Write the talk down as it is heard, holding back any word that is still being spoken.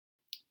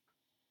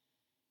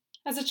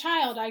As a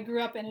child, I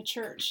grew up in a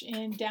church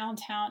in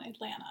downtown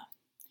Atlanta.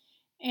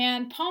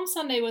 And Palm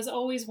Sunday was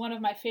always one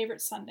of my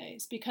favorite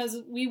Sundays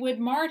because we would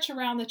march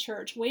around the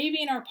church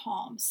waving our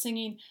palms,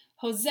 singing,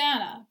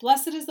 "Hosanna,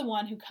 blessed is the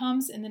one who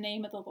comes in the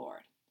name of the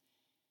Lord."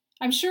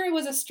 I'm sure it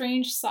was a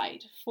strange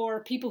sight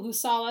for people who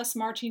saw us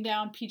marching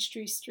down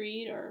Peachtree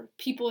Street, or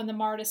people in the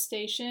MARTA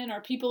station, or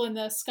people in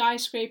the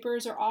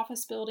skyscrapers or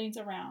office buildings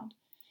around.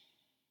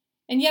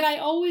 And yet I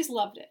always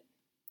loved it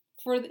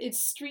for its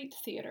street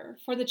theater,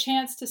 for the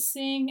chance to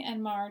sing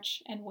and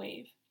march and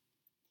wave.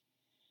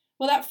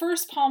 Well, that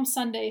first Palm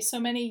Sunday so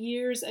many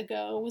years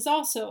ago was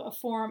also a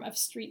form of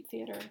street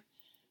theater,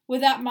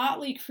 with that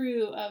motley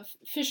crew of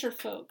fisher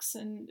folks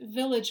and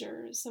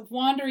villagers, of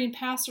wandering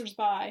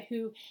passersby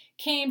who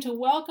came to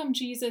welcome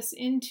Jesus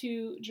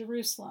into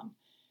Jerusalem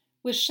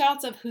with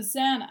shouts of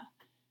Hosanna,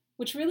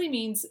 which really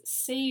means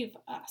save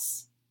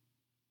us.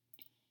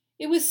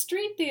 It was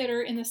street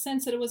theater in the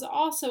sense that it was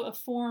also a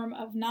form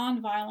of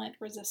nonviolent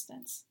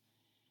resistance,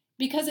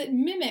 because it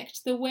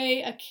mimicked the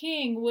way a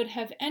king would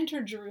have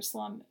entered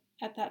Jerusalem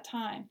at that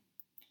time.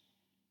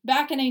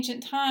 Back in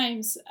ancient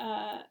times,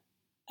 a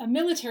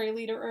military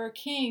leader or a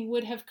king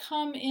would have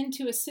come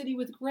into a city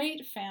with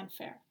great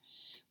fanfare,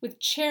 with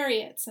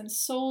chariots and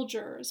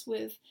soldiers,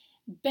 with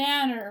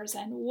banners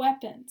and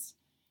weapons,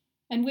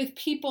 and with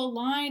people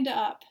lined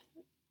up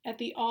at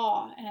the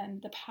awe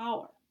and the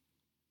power.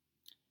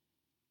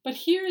 But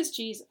here is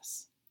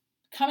Jesus,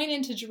 coming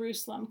into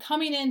Jerusalem,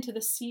 coming into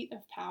the seat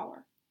of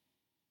power,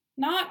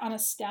 not on a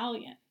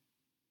stallion,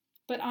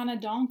 but on a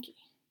donkey.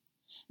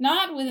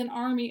 Not with an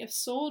army of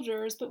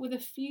soldiers, but with a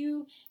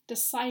few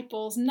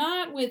disciples.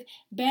 Not with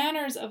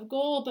banners of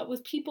gold, but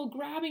with people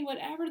grabbing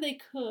whatever they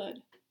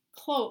could,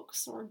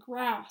 cloaks or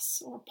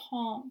grass or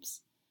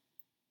palms,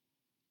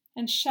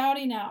 and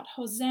shouting out,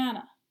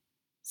 "Hosanna,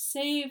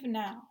 save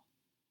now.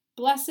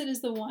 Blessed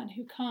is the one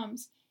who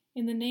comes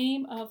in the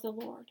name of the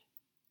Lord."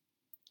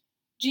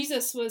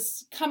 Jesus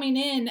was coming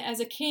in as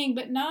a king,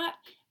 but not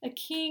a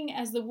king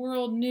as the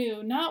world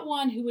knew, not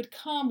one who would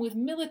come with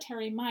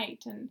military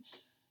might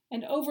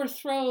and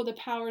overthrow the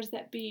powers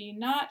that be,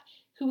 not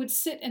who would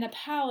sit in a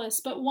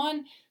palace, but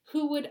one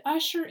who would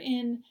usher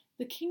in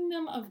the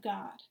kingdom of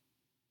God,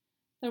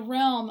 the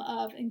realm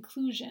of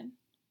inclusion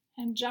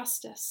and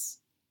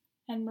justice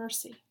and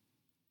mercy.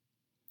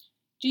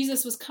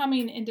 Jesus was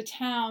coming into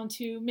town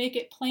to make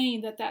it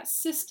plain that that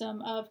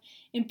system of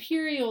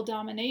imperial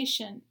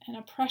domination and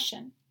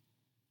oppression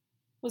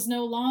was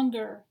no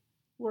longer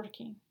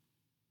working.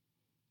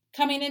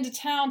 Coming into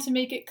town to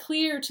make it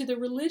clear to the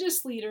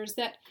religious leaders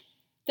that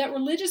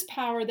religious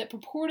power that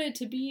purported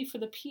to be for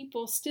the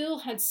people still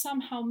had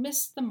somehow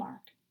missed the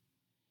mark.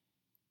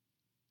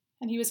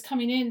 And he was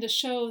coming in to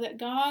show that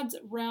God's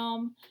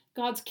realm,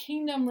 God's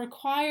kingdom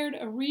required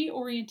a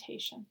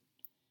reorientation,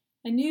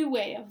 a new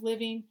way of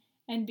living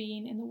and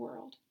being in the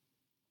world.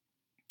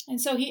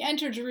 And so he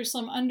entered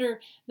Jerusalem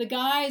under the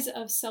guise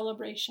of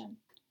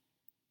celebration.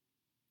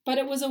 But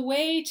it was a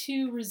way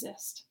to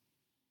resist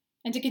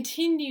and to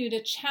continue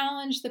to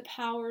challenge the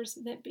powers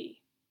that be.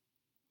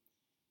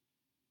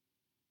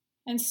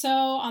 And so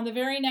on the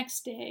very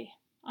next day,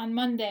 on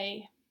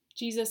Monday,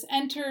 Jesus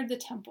entered the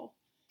temple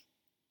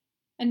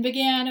and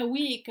began a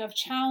week of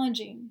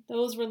challenging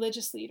those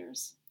religious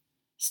leaders,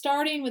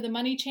 starting with the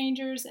money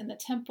changers in the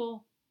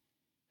temple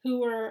who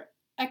were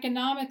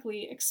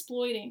economically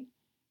exploiting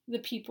the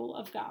people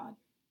of God.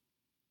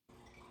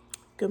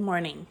 Good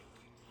morning.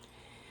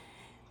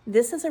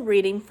 This is a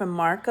reading from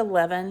Mark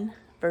 11,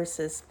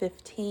 verses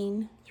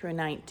 15 through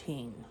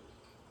 19.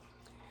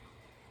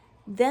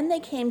 Then they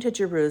came to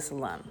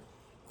Jerusalem,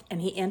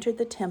 and he entered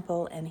the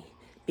temple and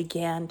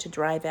began to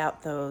drive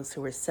out those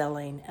who were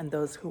selling and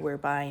those who were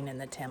buying in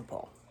the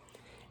temple.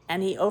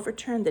 And he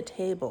overturned the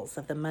tables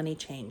of the money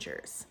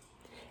changers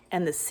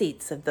and the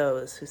seats of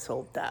those who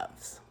sold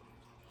doves.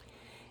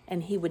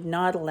 And he would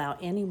not allow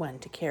anyone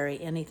to carry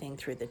anything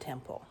through the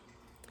temple.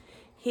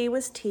 He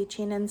was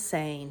teaching and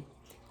saying,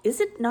 "Is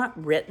it not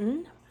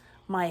written,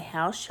 'My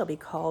house shall be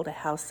called a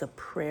house of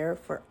prayer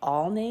for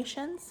all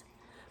nations'?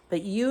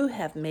 But you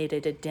have made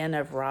it a den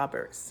of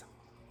robbers."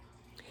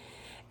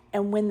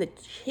 And when the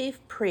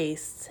chief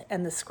priests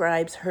and the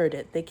scribes heard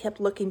it, they kept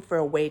looking for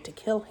a way to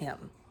kill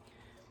him,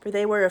 for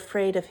they were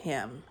afraid of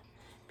him,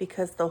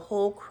 because the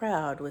whole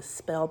crowd was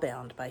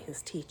spellbound by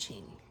his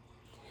teaching.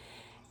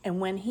 And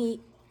when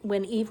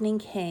evening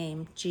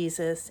came,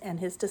 Jesus and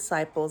his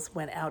disciples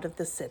went out of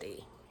the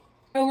city.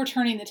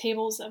 Overturning the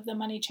tables of the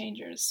money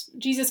changers,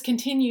 Jesus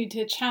continued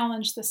to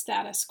challenge the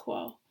status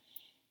quo.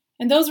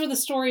 And those were the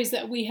stories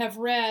that we have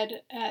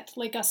read at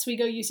Lake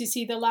Oswego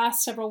UCC the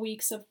last several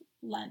weeks of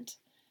Lent.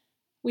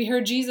 We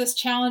heard Jesus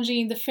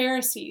challenging the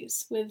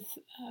Pharisees with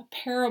a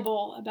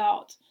parable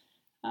about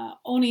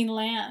owning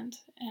land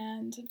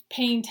and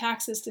paying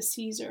taxes to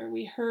Caesar.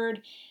 We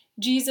heard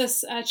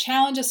Jesus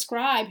challenge a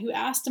scribe who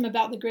asked him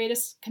about the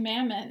greatest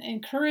commandment,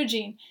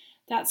 encouraging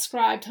that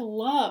scribe to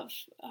love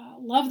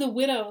the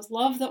widows,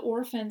 love the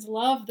orphans,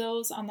 love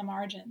those on the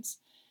margins.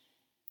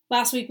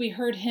 Last week we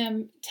heard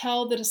him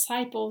tell the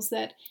disciples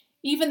that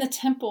Even the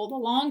temple, the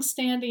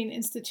long-standing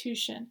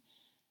institution,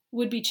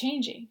 would be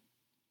changing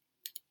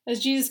as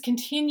Jesus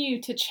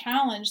continued to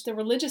challenge the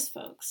religious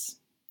folks.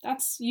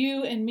 That's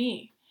you and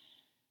me.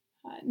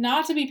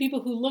 Not to be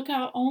people who look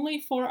out only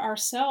for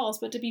ourselves,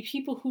 but to be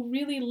people who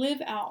really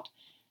live out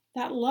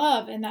that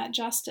love and that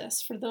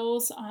justice for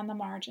those on the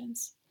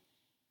margins.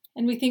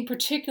 And we think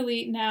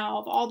particularly now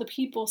of all the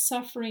people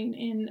suffering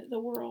in the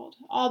world,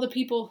 all the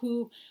people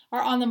who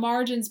are on the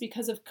margins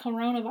because of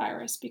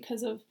coronavirus,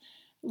 because of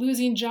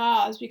losing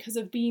jobs, because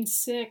of being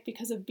sick,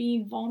 because of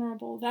being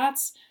vulnerable.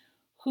 That's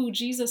who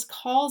Jesus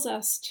calls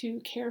us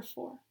to care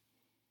for.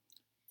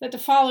 That to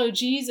follow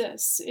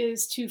Jesus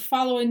is to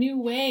follow a new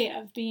way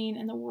of being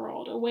in the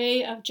world, a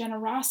way of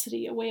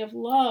generosity, a way of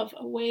love,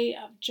 a way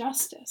of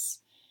justice.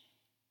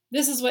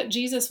 This is what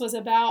Jesus was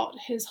about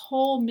his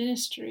whole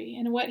ministry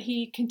and what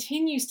he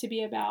continues to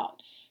be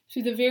about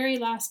through the very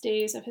last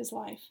days of his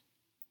life.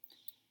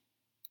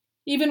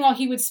 Even while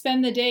he would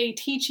spend the day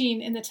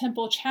teaching in the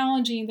temple,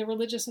 challenging the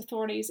religious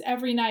authorities,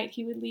 every night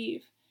he would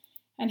leave,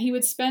 and he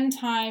would spend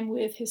time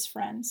with his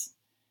friends,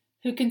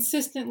 who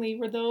consistently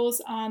were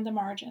those on the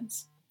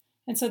margins.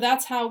 And so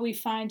that's how we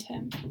find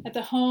him, at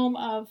the home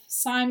of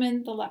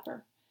Simon the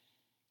leper,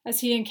 as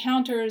he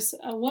encounters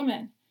a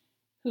woman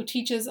who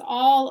teaches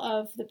all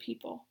of the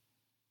people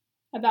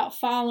about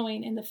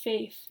following in the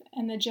faith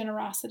and the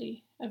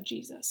generosity of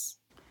Jesus.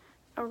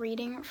 A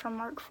reading from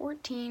Mark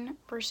 14,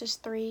 verses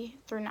 3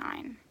 through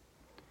 9.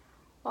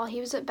 While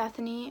he was at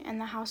Bethany in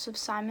the house of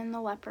Simon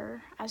the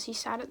leper, as he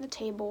sat at the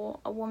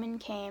table, a woman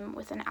came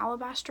with an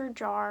alabaster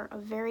jar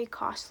of very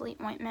costly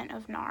ointment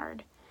of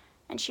nard,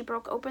 and she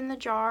broke open the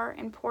jar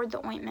and poured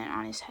the ointment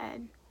on his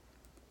head.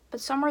 But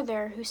some were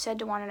there who said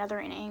to one another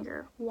in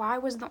anger, "Why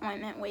was the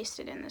ointment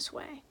wasted in this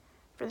way?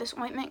 For this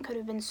ointment could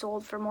have been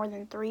sold for more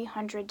than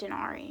 300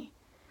 denarii,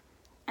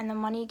 and the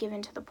money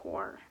given to the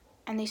poor."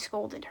 And they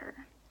scolded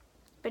her.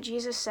 But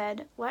Jesus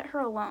said, "Let her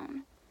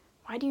alone.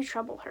 Why do you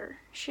trouble her?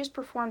 She has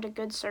performed a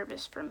good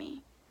service for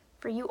me.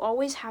 For you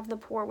always have the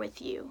poor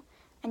with you,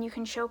 and you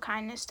can show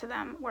kindness to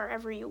them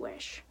wherever you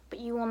wish, but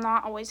you will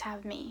not always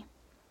have me.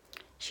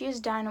 She has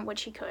done what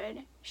she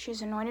could. She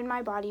has anointed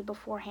my body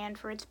beforehand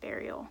for its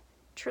burial.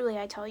 Truly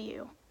I tell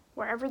you,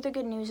 wherever the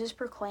good news is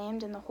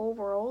proclaimed in the whole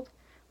world,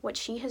 what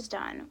she has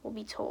done will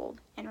be told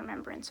in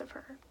remembrance of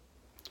her."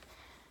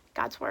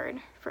 God's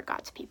word for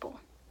God's people.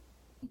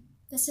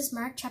 This is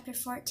Mark chapter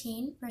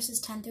 14,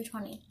 verses 10 through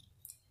 20.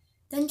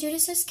 Then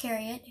Judas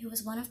Iscariot, who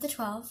was one of the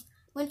 12,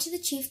 went to the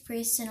chief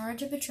priests in order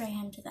to betray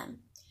him to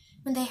them.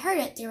 When they heard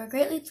it, they were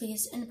greatly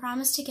pleased and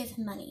promised to give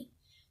him money.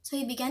 So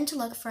he began to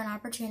look for an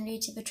opportunity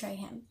to betray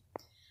him.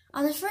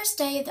 On the first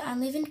day of the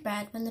unleavened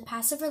bread, when the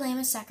Passover lamb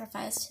was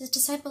sacrificed, his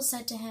disciples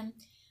said to him,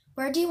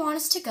 "Where do you want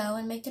us to go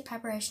and make the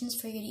preparations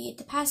for you to eat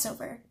the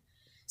Passover?"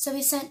 So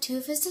he sent 2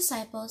 of his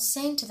disciples,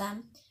 saying to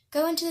them,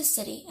 "Go into the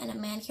city, and a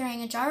man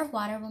carrying a jar of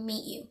water will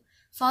meet you.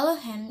 Follow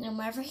him, and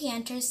wherever he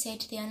enters, say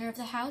to the owner of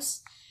the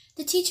house,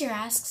 'The teacher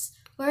asks,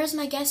 where is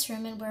my guest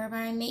room and where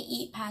I may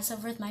eat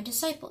Passover with my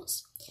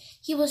disciples?'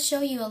 He will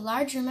show you a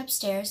large room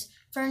upstairs,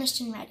 furnished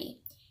and ready.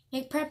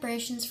 Make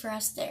preparations for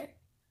us there."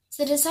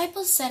 So the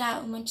disciples set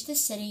out and went to the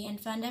city and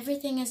found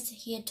everything as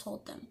he had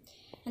told them,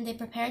 and they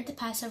prepared the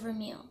Passover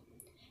meal.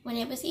 When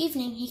it was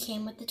evening, he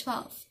came with the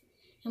 12.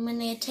 And when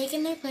they had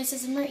taken their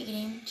places and were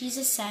eating,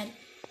 Jesus said,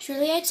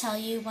 "Truly I tell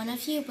you, one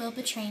of you will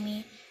betray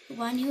me, the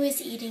one who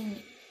is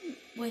eating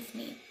with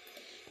me."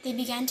 They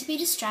began to be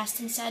distressed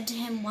and said to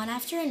him one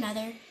after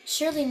another,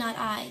 "Surely not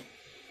I."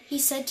 He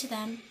said to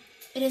them,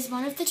 "It is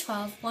one of the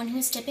 12, one who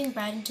is dipping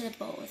bread into the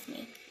bowl with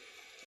me."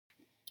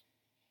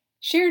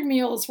 Shared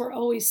meals were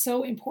always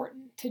so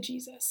important to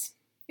Jesus.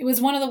 It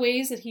was one of the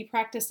ways that he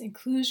practiced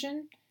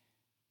inclusion,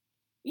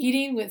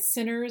 eating with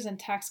sinners and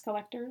tax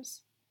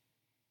collectors.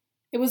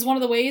 It was one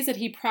of the ways that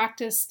he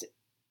practiced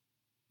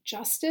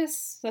justice,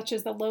 such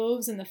as the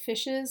loaves and the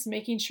fishes,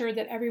 making sure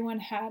that everyone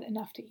had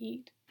enough to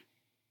eat.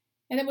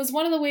 And it was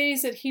one of the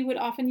ways that he would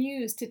often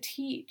use to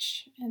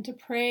teach and to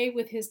pray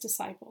with his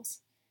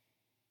disciples.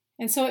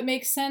 And so it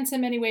makes sense in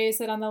many ways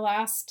that on the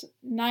last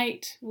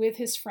night with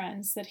his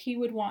friends, that he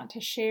would want to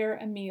share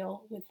a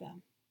meal with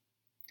them.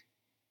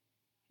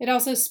 It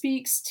also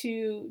speaks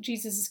to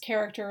Jesus'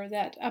 character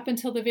that up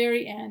until the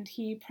very end,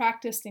 he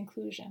practiced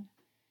inclusion,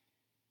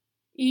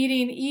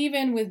 eating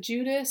even with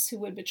Judas, who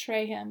would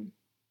betray him,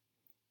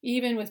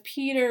 even with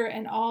Peter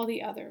and all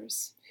the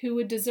others who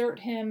would desert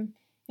him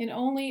in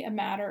only a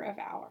matter of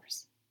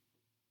hours.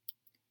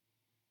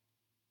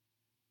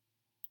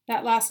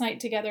 That last night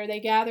together,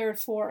 they gathered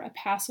for a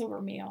Passover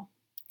meal.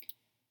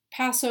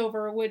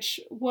 Passover,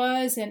 which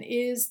was and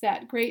is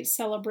that great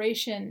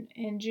celebration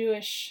in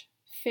Jewish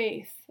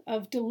faith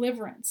of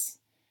deliverance,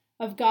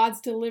 of God's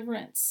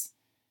deliverance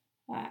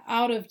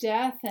out of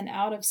death and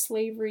out of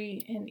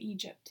slavery in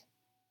Egypt.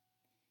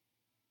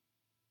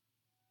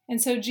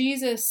 And so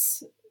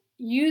Jesus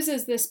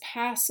uses this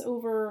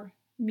Passover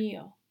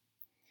meal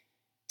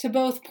to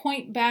both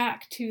point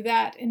back to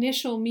that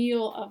initial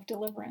meal of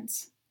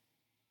deliverance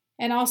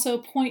and also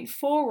point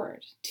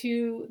forward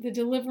to the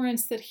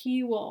deliverance that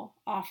he will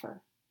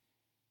offer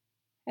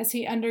as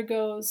he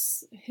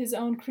undergoes his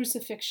own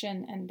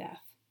crucifixion and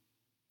death.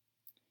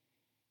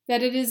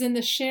 That it is in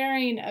the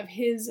sharing of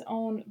his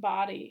own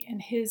body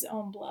and his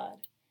own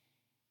blood,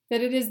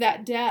 that it is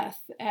that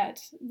death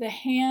at the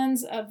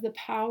hands of the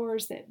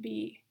powers that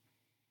be,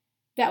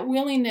 that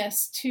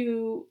willingness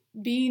to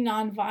be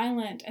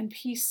nonviolent and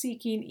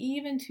peace-seeking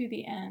even to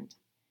the end,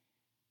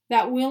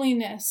 that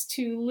willingness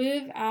to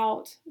live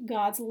out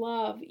God's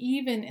love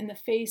even in the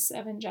face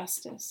of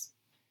injustice.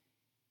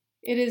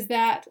 It is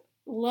that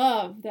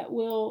love that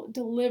will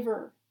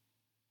deliver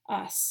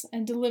us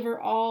and deliver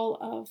all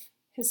of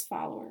his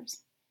followers.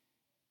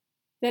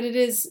 That it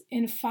is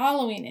in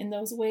following in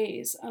those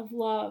ways of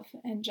love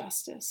and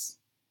justice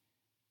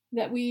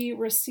that we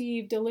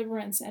receive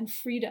deliverance and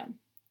freedom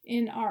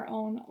in our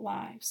own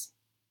lives.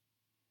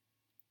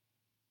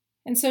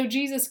 And so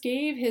Jesus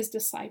gave his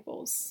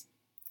disciples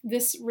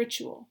this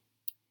ritual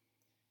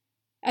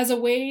as a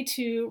way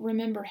to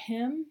remember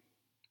him,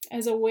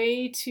 as a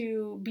way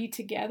to be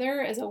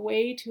together, as a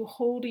way to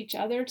hold each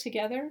other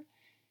together,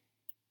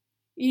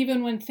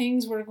 even when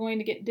things were going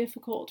to get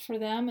difficult for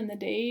them in the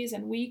days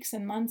and weeks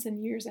and months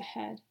and years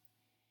ahead.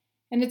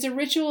 And it's a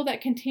ritual that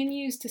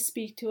continues to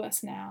speak to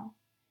us now,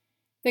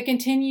 that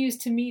continues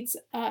to meet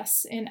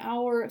us in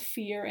our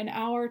fear, in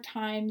our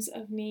times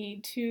of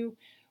need, to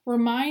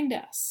remind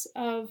us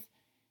of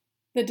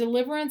the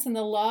deliverance and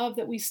the love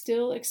that we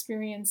still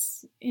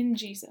experience in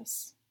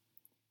Jesus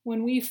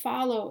when we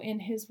follow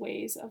in his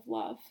ways of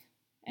love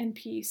and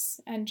peace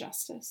and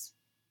justice.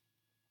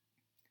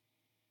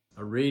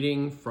 A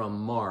reading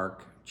from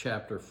Mark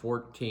chapter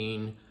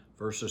 14,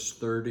 verses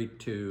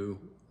 32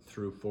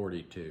 through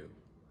 42.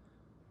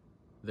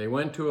 They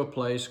went to a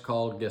place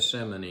called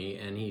Gethsemane,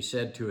 and he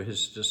said to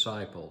his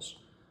disciples,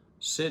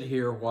 "Sit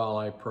here while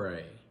I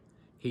pray."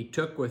 He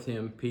took with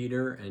him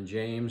Peter and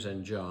James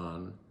and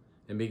John,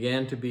 and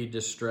began to be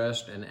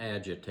distressed and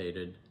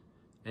agitated.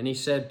 And he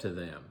said to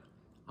them,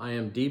 "I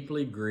am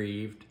deeply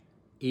grieved,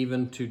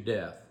 even to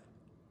death.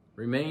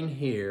 Remain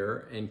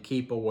here and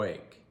keep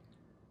awake."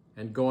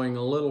 And going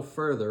a little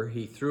further,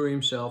 he threw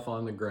himself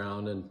on the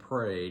ground and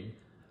prayed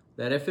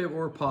that if it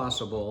were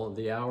possible,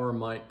 the hour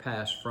might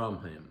pass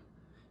from him.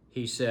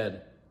 He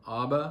said,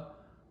 "Abba,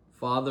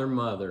 Father,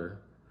 Mother,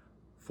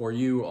 for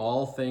you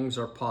all things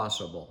are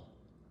possible.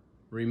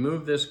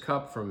 Remove this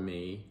cup from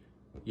me,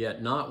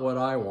 yet not what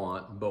I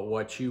want, but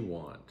what you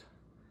want."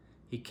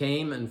 He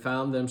came and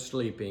found them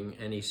sleeping,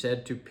 and he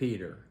said to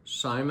Peter,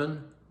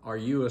 "Simon, are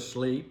you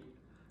asleep?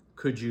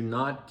 Could you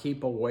not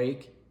keep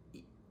awake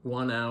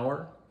 1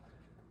 hour?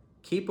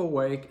 Keep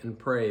awake and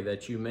pray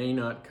that you may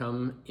not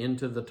come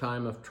into the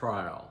time of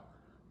trial.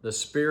 The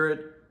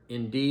spirit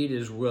indeed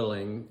is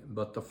willing,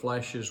 but the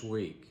flesh is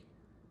weak."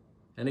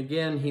 And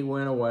again he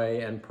went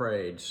away and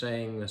prayed,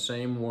 saying the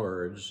same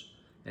words.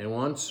 And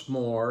once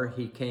more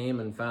he came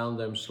and found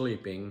them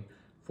sleeping,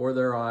 for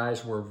their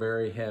eyes were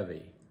very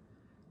heavy,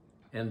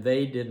 and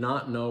they did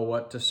not know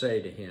what to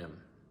say to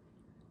him.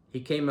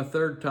 He came a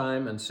third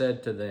time and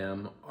said to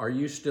them, "Are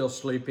you still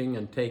sleeping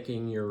and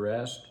taking your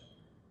rest?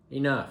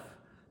 Enough,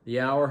 the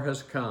hour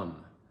has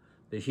come.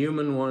 The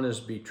human one is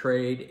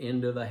betrayed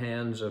into the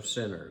hands of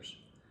sinners.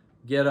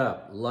 Get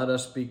up, let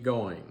us be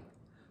going.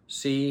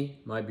 See,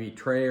 my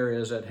betrayer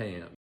is at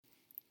hand."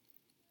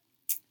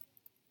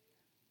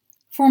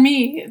 For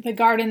me, the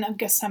Garden of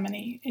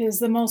Gethsemane is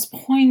the most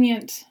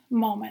poignant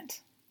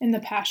moment in the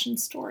Passion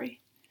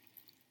story,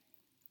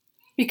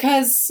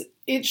 because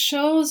it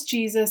shows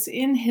Jesus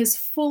in his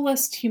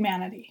fullest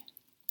humanity,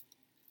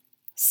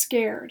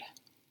 scared,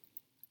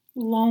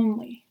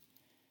 lonely,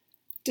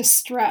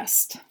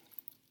 distressed,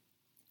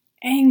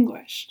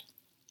 anguished.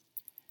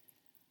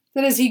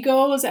 That as he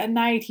goes at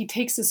night, he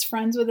takes his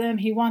friends with him.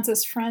 He wants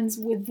his friends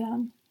with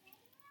them.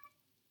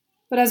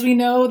 But as we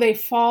know, they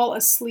fall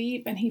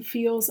asleep and he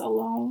feels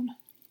alone.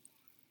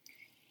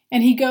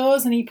 And he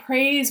goes and he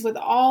prays with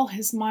all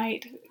his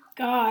might,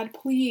 "God,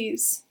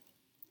 please,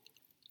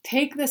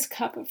 take this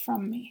cup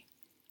from me."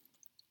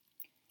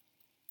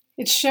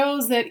 It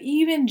shows that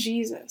even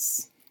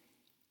Jesus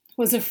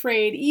was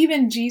afraid.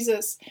 Even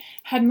Jesus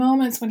had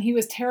moments when he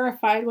was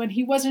terrified, when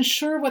he wasn't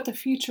sure what the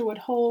future would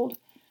hold,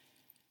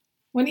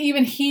 when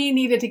even he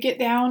needed to get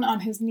down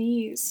on his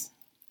knees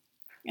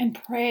and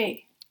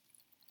pray,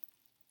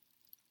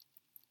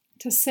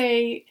 to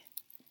say,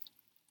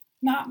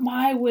 "Not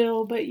my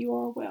will, but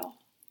your will.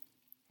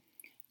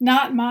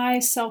 Not my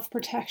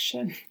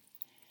self-protection.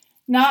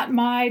 Not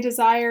my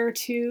desire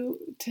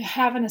to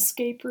have an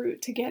escape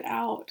route to get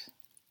out.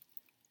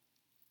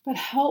 But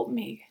help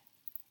me,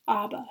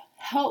 Abba.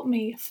 Help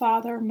me,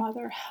 Father,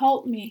 Mother.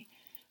 Help me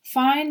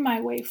find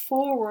my way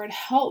forward.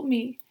 Help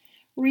me.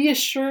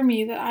 Reassure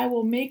me that I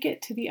will make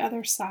it to the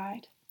other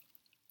side."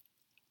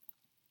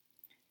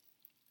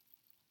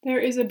 There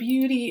is a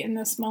beauty in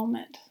this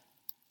moment,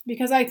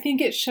 because I think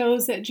it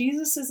shows that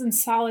Jesus is in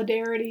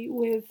solidarity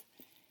with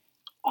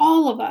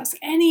all of us,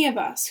 any of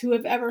us who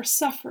have ever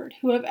suffered,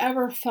 who have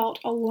ever felt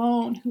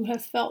alone, who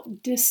have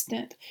felt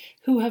distant,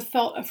 who have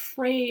felt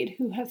afraid,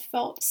 who have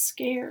felt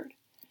scared.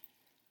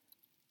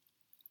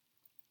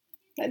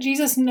 That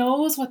Jesus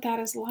knows what that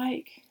is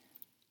like.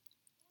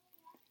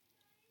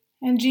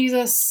 And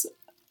Jesus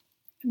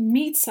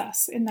meets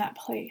us in that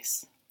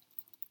place.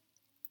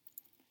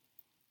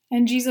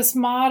 And Jesus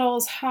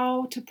models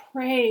how to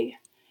pray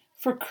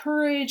for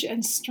courage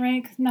and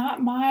strength,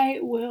 not my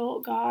will,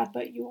 God,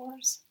 but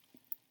yours.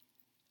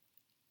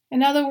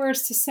 In other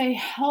words, to say,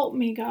 help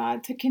me,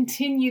 God, to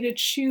continue to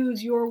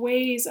choose your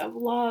ways of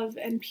love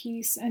and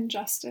peace and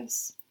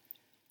justice.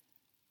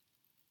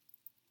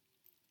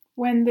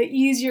 When the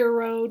easier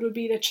road would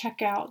be to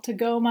check out, to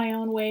go my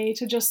own way,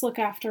 to just look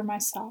after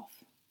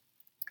myself.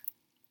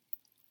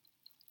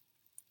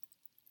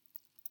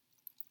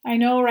 I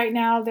know right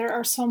now there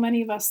are so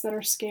many of us that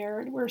are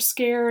scared. We're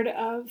scared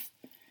of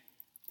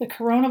the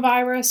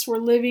coronavirus. We're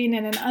living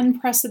in an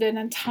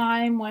unprecedented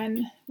time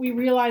when we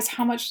realize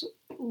how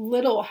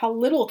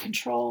little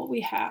control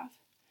we have.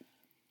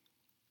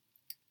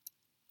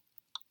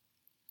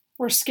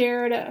 We're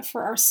scared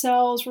for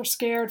ourselves. We're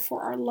scared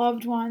for our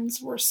loved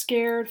ones. We're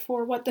scared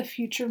for what the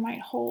future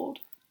might hold.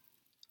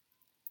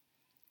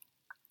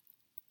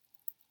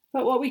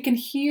 But what we can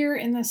hear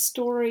in this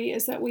story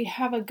is that we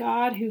have a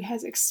God who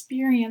has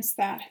experienced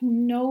that, who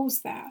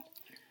knows that,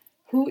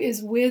 who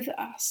is with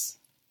us.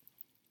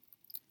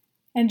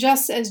 And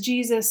just as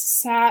Jesus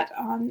sat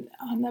on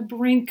the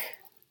brink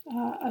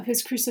of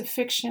his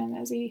crucifixion,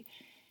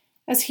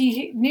 as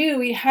he knew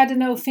he had to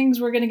know things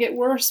were going to get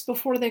worse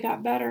before they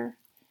got better,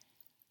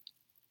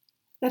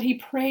 that he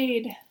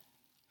prayed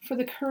for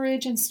the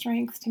courage and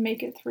strength to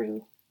make it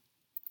through.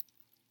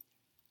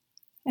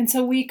 And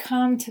so we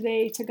come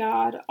today to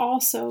God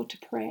also to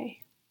pray,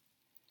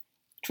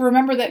 to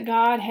remember that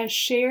God has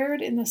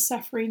shared in the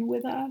suffering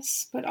with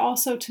us, but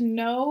also to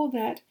know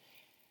that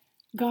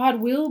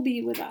God will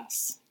be with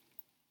us,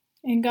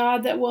 and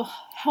God that will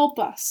help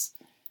us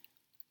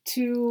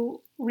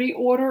to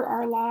reorder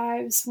our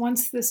lives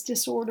once this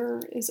disorder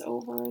is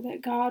over,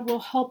 that God will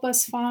help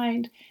us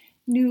find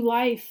new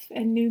life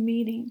and new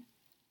meaning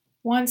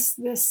once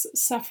this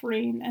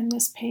suffering and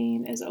this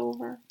pain is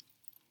over.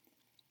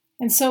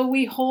 And so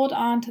we hold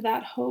on to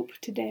that hope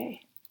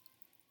today.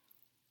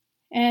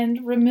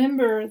 And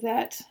remember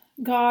that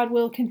God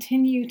will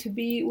continue to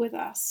be with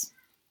us,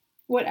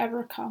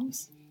 whatever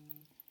comes.